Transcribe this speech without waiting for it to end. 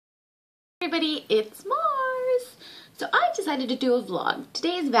Everybody, it's Mars. So I decided to do a vlog.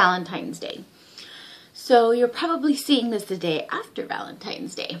 Today is Valentine's Day. So you're probably seeing this the day after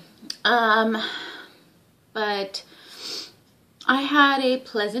Valentine's Day. But I had a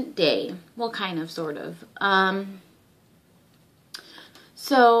pleasant day. Well, kind of, sort of.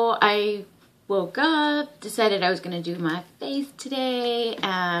 So I woke up, decided I was going to do my face today,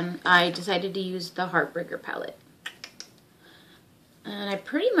 and I decided to use the Heartbreaker palette. And I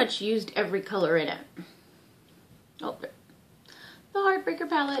pretty much used every color in it. Oh, the Heartbreaker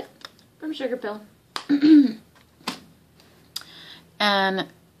palette from Sugar Pill. And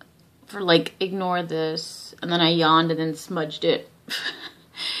for like, ignore this. And then I yawned and then smudged it.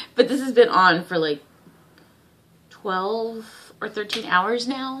 But this has been on for like 12 or 13 hours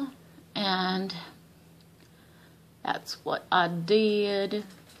now. And that's what I did.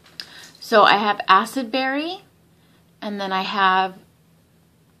 So I have Acid Berry. And then I have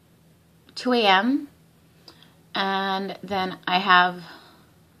 2 a.m. and then I have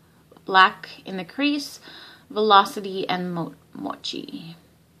Black in the Crease, Velocity, and Mochi.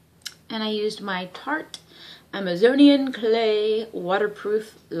 And I used my Tarte Amazonian Clay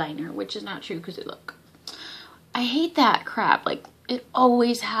Waterproof Liner, which is not true because look. I hate that crap. Like, it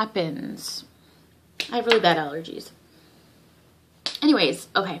always happens. I have really bad allergies. Anyways,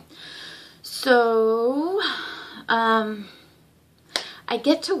 okay. So, I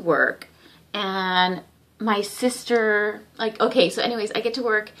get to work and my sister, like, okay, so anyways, I get to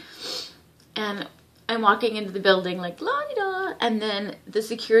work and I'm walking into the building like, la-di-da, and then the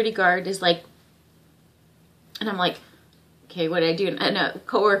security guard is like, and I'm like, okay, what did I do? And a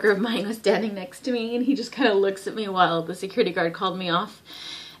coworker of mine was standing next to me and he just kind of looks at me while the security guard called me off.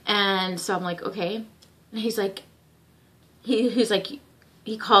 And so I'm like, okay. And he's like, he's like,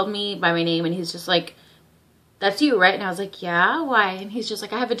 he called me by my name and he's just like, that's you, right? And I was like, yeah, why? And he's just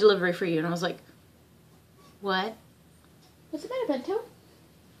like, I have a delivery for you. And I was like, what? What's the matter, Bento?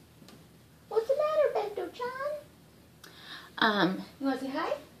 What's the matter, Bento-chan? You want to say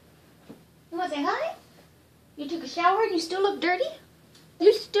hi? You want to say hi? You took a shower and you still look dirty?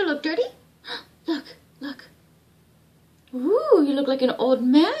 You still look dirty? Look, look. Ooh, you look like an old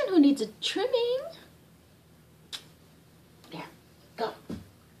man who needs a trimming. There, go.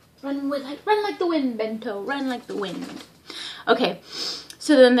 Run like the wind, Bento. Run like the wind. Okay,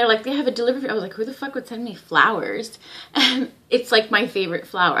 so then they're like, they have a delivery. I was like, who the fuck would send me flowers? And it's like my favorite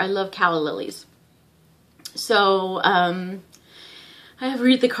flower. I love calla lilies. So, I have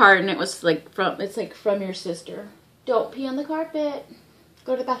read the card and it was like it's like from your sister. Don't pee on the carpet.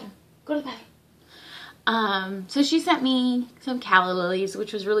 Go to the bathroom. Go to the bathroom. So she sent me some calla lilies,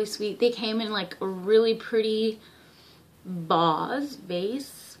 which was really sweet. They came in like a really pretty vase.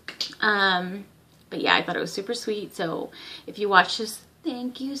 But yeah, I thought it was super sweet. So if you watch this,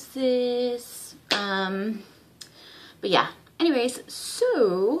 thank you, sis. But yeah, anyways,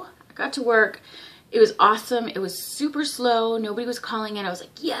 so I got to work. It was awesome. It was super slow. Nobody was calling in. I was like,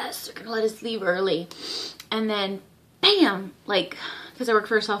 yes, they're gonna let us leave early. And then bam, like, because I work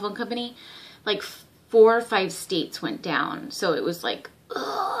for a cell phone company, like 4 or 5 states went down. So it was like,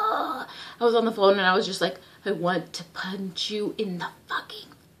 ugh. I was on the phone and I was just like, I want to punch you in the fucking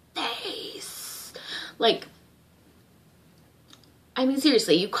face. Like, I mean,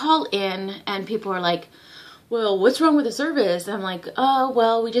 seriously, you call in and people are like, well, what's wrong with the service? I'm like, oh,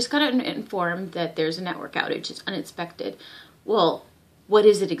 well, we just got informed that there's a network outage. It's unexpected. Well, what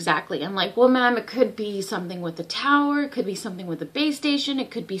is it exactly? I'm like, well, ma'am, it could be something with the tower. It could be something with the base station.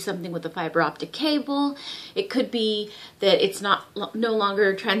 It could be something with the fiber optic cable. It could be that it's no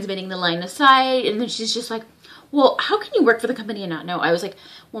longer transmitting the line of sight. And then she's just like, well, how can you work for the company and not know? I was like,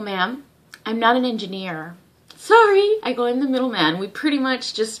 well, ma'am, I'm not an engineer. Sorry, I go in the middleman. We pretty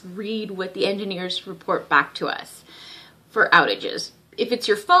much just read what the engineers report back to us for outages. If it's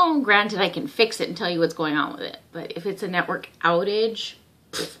your phone, granted, I can fix it and tell you what's going on with it. But if it's a network outage,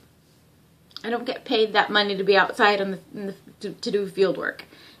 I don't get paid that money to be outside on to do field work.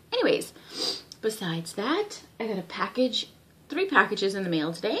 Anyways, besides that, I got 3 packages in the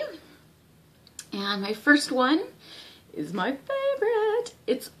mail today. And my first one is my favorite.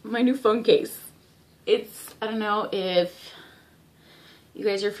 It's my new phone case. I don't know if you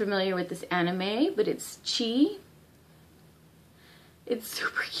guys are familiar with this anime, but it's Chi. It's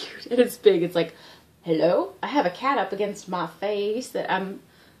super cute and it's big. It's like, hello, I have a cat up against my face that I'm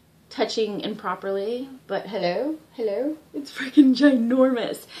touching improperly, but hello, hello. It's freaking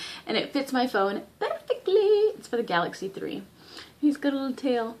ginormous and it fits my phone perfectly. It's for the Galaxy 3. He's got a little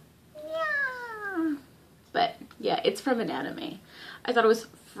tail. Yeah. But yeah, it's from an anime. I thought it was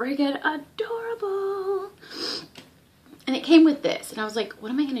friggin' adorable. And it came with this. And I was like,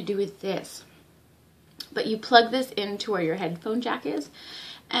 what am I going to do with this? But you plug this into where your headphone jack is.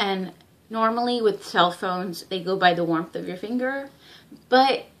 And normally with cell phones, they go by the warmth of your finger.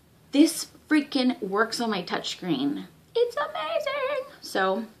 But this freaking works on my touchscreen. It's amazing.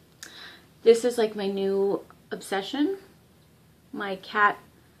 So this is like my new obsession. My cat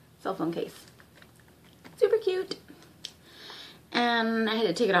cell phone case. Super cute. And I had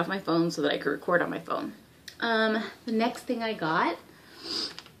to take it off my phone so that I could record on my phone. The next thing I got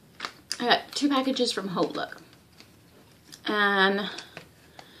 2 packages from Look. And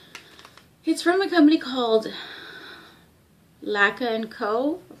it's from a company called Laka &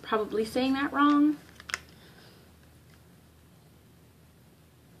 Co. I'm probably saying that wrong.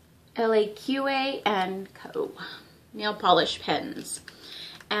 LAQA & Co. Nail polish pens.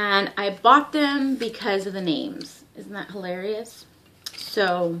 And I bought them because of the names. Isn't that hilarious?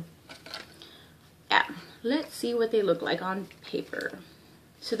 So, yeah. Let's see what they look like on paper.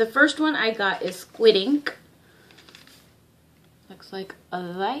 So the first one I got is Squid Ink. Looks like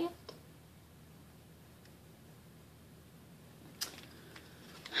that.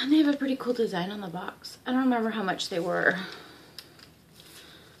 And they have a pretty cool design on the box. I don't remember how much they were.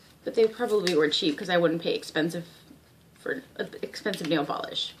 But they probably were cheap because I wouldn't pay expensive for expensive nail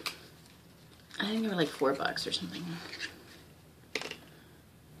polish. I think they were like $4 or something.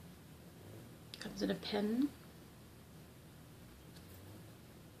 Comes in a pen.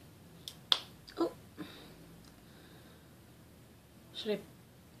 Oh. Should I?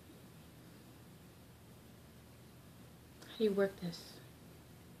 How do you work this?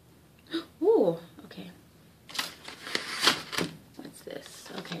 Oh, okay. What's this?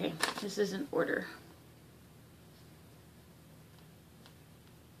 Okay, this is an order.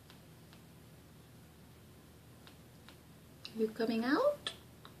 You coming out?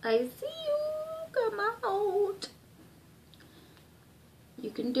 I see you. Come out. You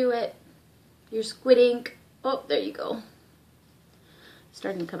can do it. Your Squid Ink. Oh, there you go.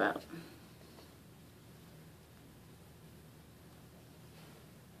 Starting to come out.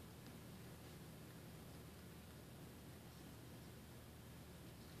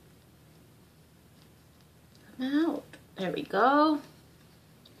 Come out. There we go.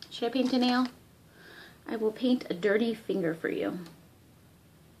 Should I paint a nail? I will paint a dirty finger for you.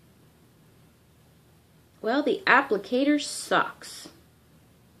 Well, the applicator sucks.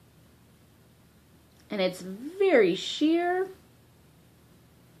 And it's very sheer.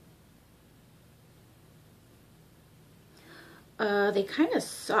 They kind of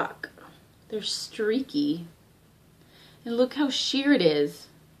suck. They're streaky. And look how sheer it is.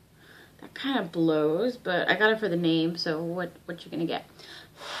 That kind of blows, but I got it for the name, so what you gonna get?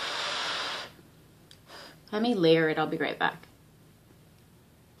 Let me layer it, I'll be right back.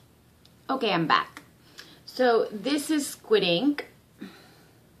 Okay, I'm back. So this is Squid Ink.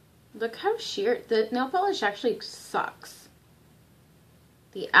 Look how sheer, the nail polish actually sucks.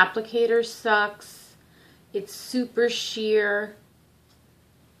 The applicator sucks. It's super sheer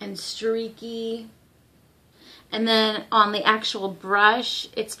and streaky. And then on the actual brush,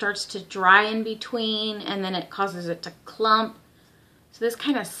 it starts to dry in between and then it causes it to clump. So this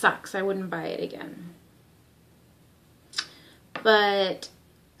kind of sucks. I wouldn't buy it again. But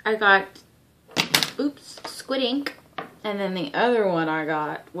I got, oops, Squid Ink. And then the other one I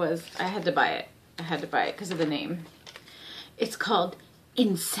got was, I had to buy it. I had to buy it because of the name. It's called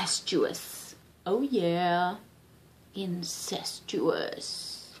Incestuous. Oh yeah,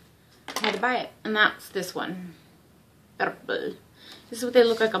 Incestuous. I had to buy it, and that's this one. Purple. This is what they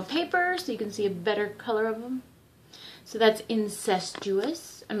look like on paper, so you can see a better color of them. So that's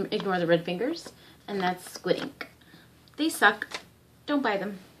Incestuous. Ignore the red fingers. And that's Squid Ink. They suck. Don't buy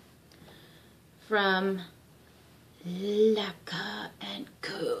them. From Laka &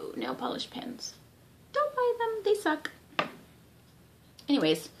 Co. Nail polish pens. Don't buy them. They suck.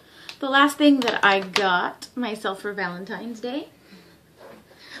 Anyways, the last thing that I got myself for Valentine's Day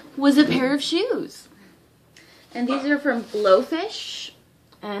was a pair of shoes. And these are from Blowfish.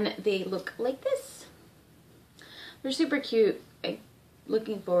 And they look like this. They're super cute. I'm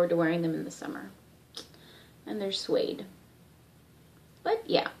looking forward to wearing them in the summer. And they're suede. But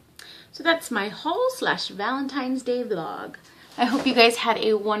yeah. So that's my haul / Valentine's Day vlog. I hope you guys had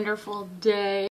a wonderful day.